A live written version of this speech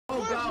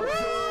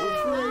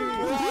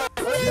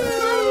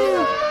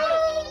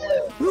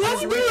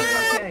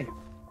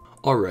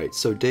Alright,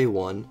 so day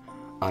one,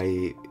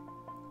 I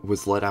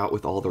was let out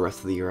with all the rest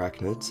of the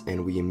arachnids,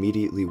 and we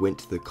immediately went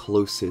to the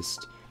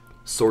closest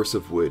source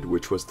of wood,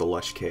 which was the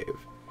lush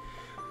cave.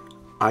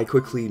 I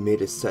quickly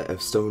made a set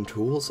of stone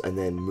tools and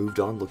then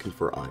moved on looking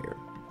for iron.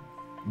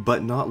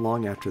 But not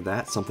long after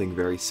that, something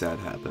very sad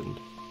happened.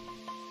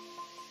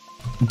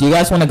 Do you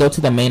guys want to go to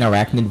the main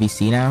Arachnid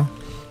VC now?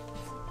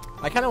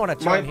 I kind of want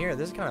to join here.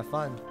 This is kind of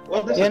fun.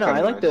 Well, yeah, no,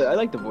 I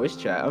like the voice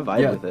chat. I'm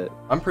vibing with it.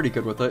 I'm pretty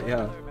good with it,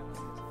 yeah.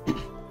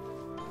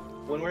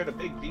 When we're at a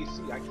big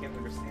VC, I can't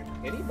understand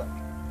anybody.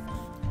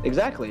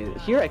 Exactly.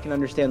 Here I can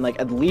understand like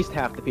at least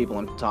half the people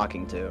I'm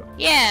talking to.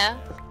 Yeah.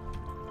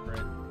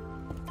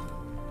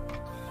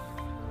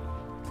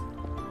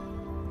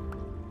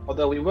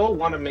 Although we will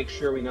want to make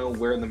sure we know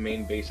where the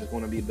main base is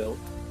going to be built.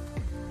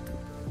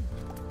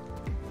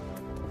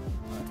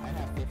 I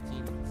have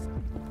 15.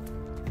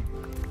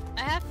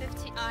 I have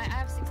 15. I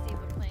have 16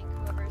 when playing.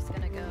 Whoever's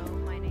gonna go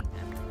mining,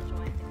 I'm gonna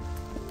join.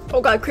 Oh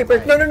god, creeper!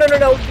 No!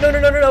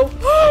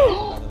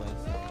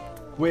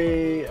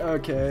 Wait,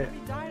 okay. He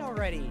died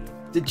already.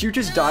 Did you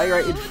just die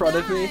right in front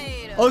of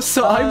me? Oh,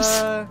 so I'm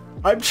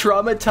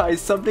traumatized.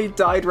 Somebody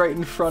died right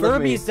in front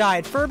of me.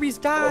 Furby's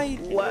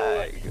died!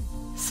 Lag.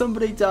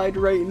 Somebody died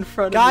right in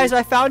front of me. Guys,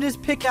 I found his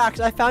pickaxe.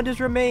 I found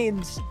his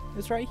remains.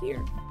 It's right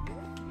here.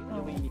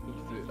 Oh,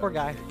 poor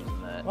guy.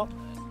 Well,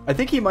 I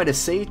think he might have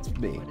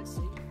saved me.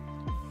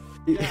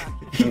 He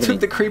took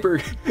the creeper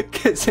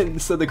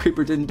so the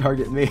creeper didn't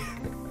target me.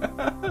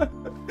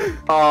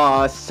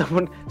 Aw,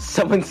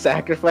 someone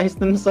sacrificed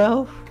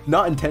themselves?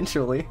 Not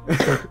intentionally.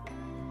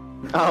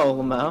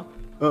 Oh, no.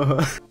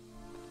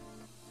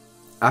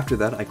 After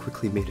that, I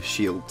quickly made a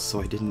shield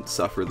so I didn't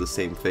suffer the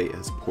same fate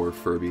as poor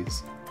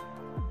Furbies.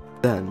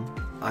 Then,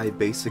 I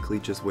basically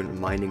just went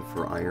mining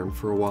for iron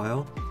for a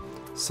while,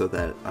 so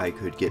that I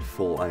could get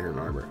full iron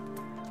armor.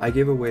 I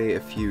gave away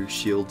a few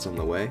shields on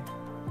the way,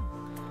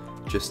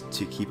 just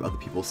to keep other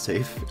people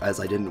safe, as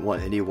I didn't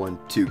want anyone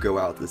to go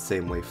out the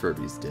same way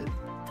Furbies did.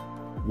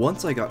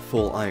 Once I got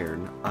full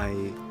iron,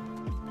 I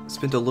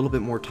spent a little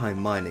bit more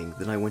time mining,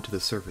 then I went to the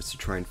surface to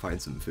try and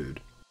find some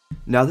food.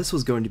 Now this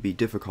was going to be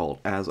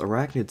difficult, as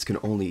arachnids can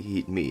only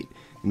eat meat,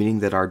 meaning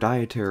that our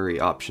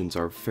dietary options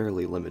are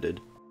fairly limited.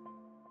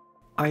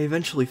 I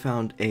eventually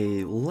found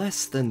a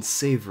less than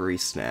savory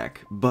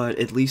snack, but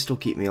at least it'll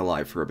keep me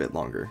alive for a bit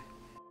longer.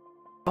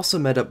 I also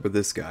met up with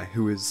this guy,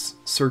 who was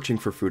searching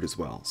for food as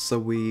well, so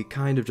we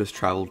kind of just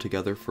traveled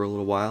together for a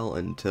little while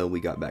until we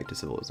got back to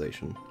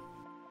civilization.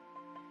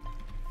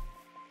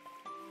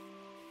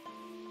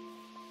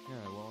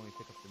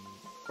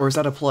 Or is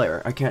that a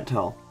player? I can't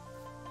tell.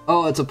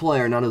 Oh, it's a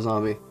player, not a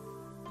zombie.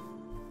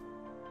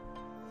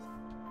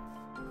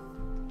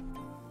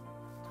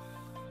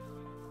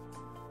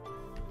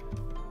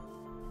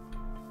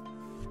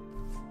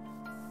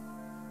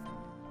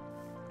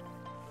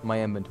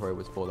 My inventory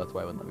was full, that's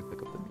why I wouldn't let me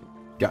pick up the meat.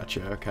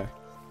 Gotcha, okay.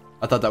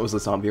 I thought that was the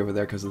zombie over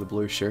there because of the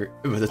blue shirt,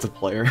 but it's a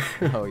player.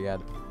 Oh yeah.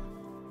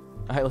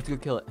 Alright, let's go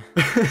kill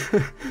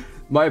it.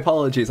 My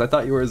apologies, I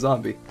thought you were a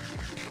zombie.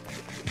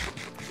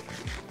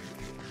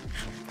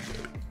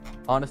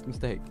 Honest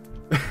mistake.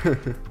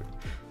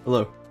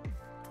 Hello.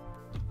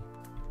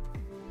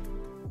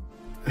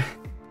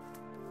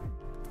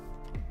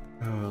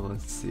 Oh,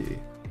 let's see.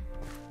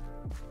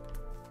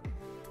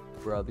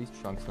 Bro, these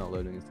chunks not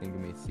loading is gonna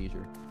give me a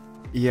seizure.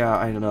 Yeah,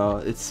 I know,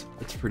 it's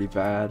pretty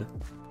bad.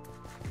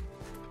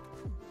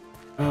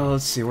 Oh,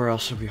 let's see, where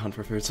else should we hunt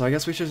for food? So I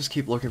guess we should just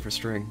keep looking for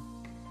string.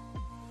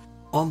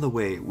 On the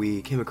way,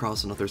 we came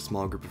across another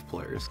small group of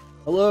players.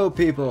 Hello,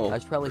 people! I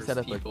should probably set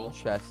up a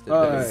chest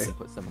Hi.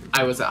 put some.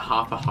 I was at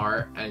half a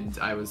heart and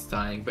I was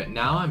dying, but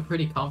now I'm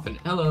pretty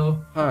confident.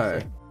 Hello.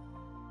 Hi.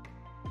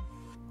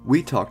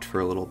 We talked for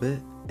a little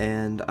bit,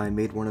 and I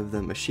made one of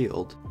them a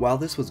shield. While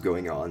this was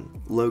going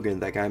on, Logan,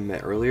 that guy I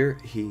met earlier,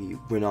 he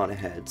went on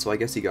ahead, so I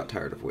guess he got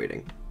tired of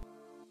waiting.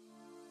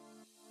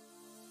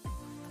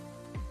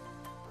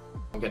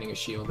 I'm getting a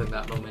shield in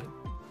that moment.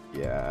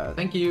 Yeah.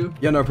 Thank you.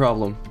 Yeah, no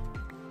problem.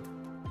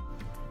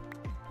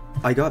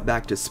 I got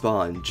back to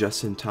spawn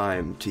just in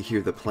time to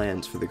hear the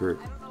plans for the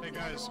group. Hey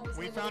guys,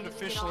 we found a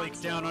fish lake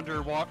down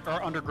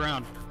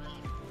underground.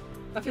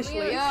 A fish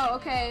lake? Oh,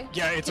 okay.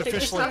 Yeah, it's a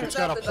fish lake. It's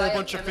got a whole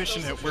bunch of fish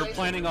in it. We're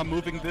planning on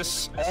moving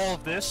all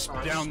of this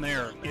down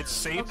there. It's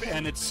safe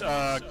and it's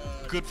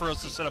good for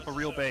us to set up a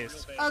real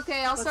base.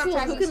 Okay, I'll start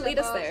tracking. Who can lead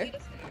us there?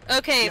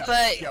 Okay,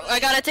 but I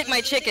gotta take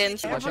my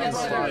chickens.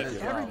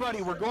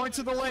 Everybody, we're going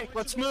to the lake.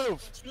 Let's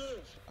move.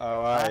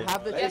 I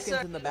have the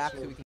chickens in the back so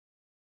we can.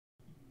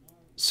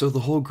 So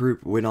the whole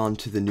group went on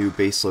to the new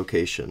base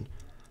location.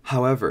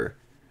 However,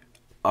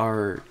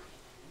 our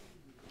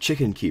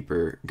chicken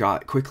keeper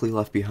got quickly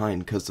left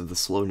behind because of the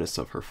slowness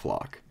of her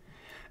flock.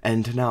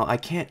 And now I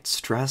can't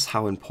stress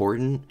how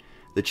important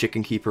the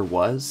chicken keeper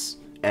was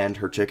and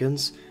her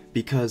chickens,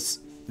 because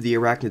the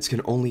arachnids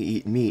can only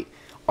eat meat.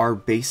 Our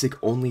basic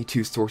only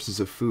two sources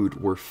of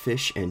food were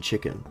fish and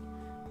chicken.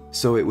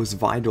 So it was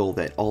vital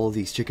that all of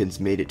these chickens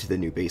made it to the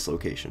new base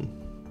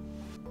location.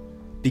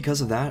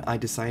 Because of that, I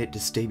decided to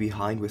stay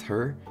behind with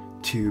her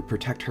to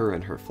protect her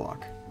and her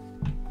flock.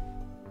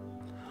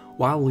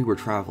 While we were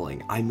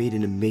traveling, I made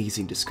an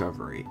amazing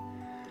discovery.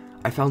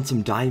 I found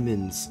some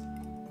diamonds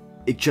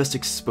just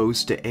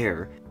exposed to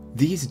air.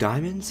 These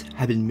diamonds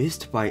had been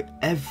missed by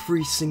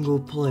every single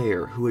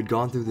player who had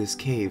gone through this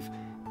cave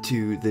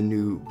to the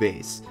new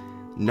base.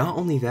 Not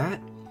only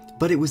that,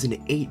 but it was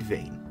an 8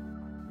 vein.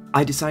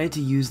 I decided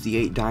to use the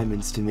 8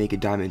 diamonds to make a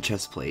diamond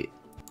chestplate,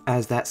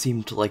 as that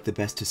seemed like the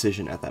best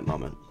decision at that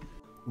moment.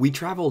 We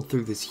traveled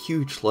through this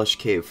huge lush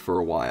cave for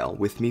a while,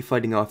 with me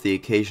fighting off the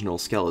occasional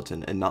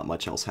skeleton and not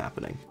much else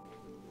happening.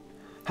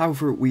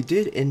 However, we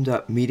did end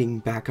up meeting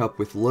back up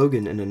with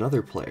Logan and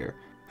another player,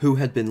 who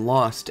had been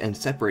lost and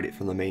separated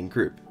from the main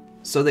group,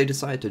 so they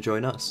decided to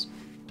join us.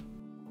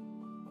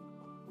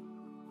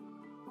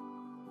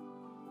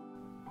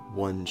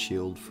 One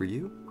shield for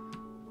you.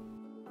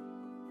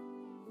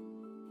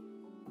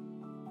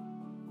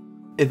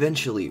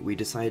 Eventually, we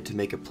decided to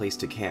make a place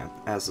to camp,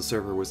 as the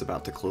server was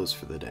about to close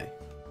for the day.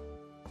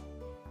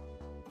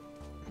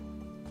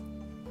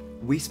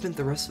 We spent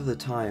the rest of the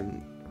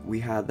time we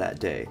had that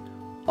day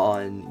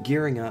on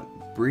gearing up,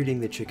 breeding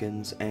the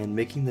chickens, and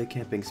making the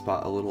camping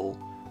spot a little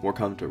more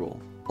comfortable,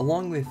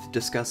 along with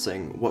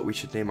discussing what we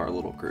should name our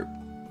little group.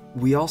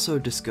 We also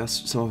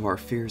discussed some of our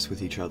fears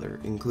with each other,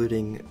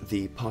 including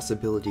the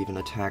possibility of an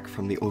attack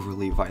from the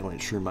overly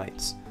violent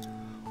Shroomites,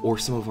 or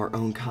some of our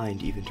own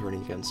kind even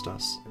turning against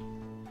us.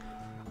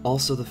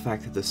 Also the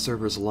fact that the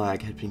server's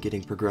lag had been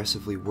getting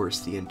progressively worse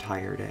the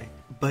entire day.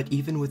 But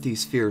even with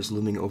these fears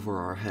looming over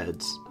our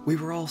heads, we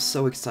were all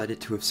so excited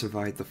to have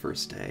survived the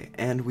first day,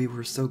 and we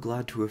were so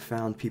glad to have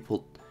found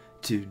people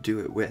to do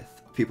it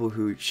with. People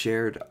who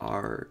shared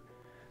our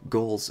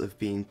goals of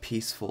being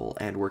peaceful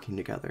and working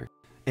together.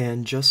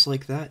 And just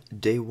like that,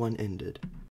 day 1 ended.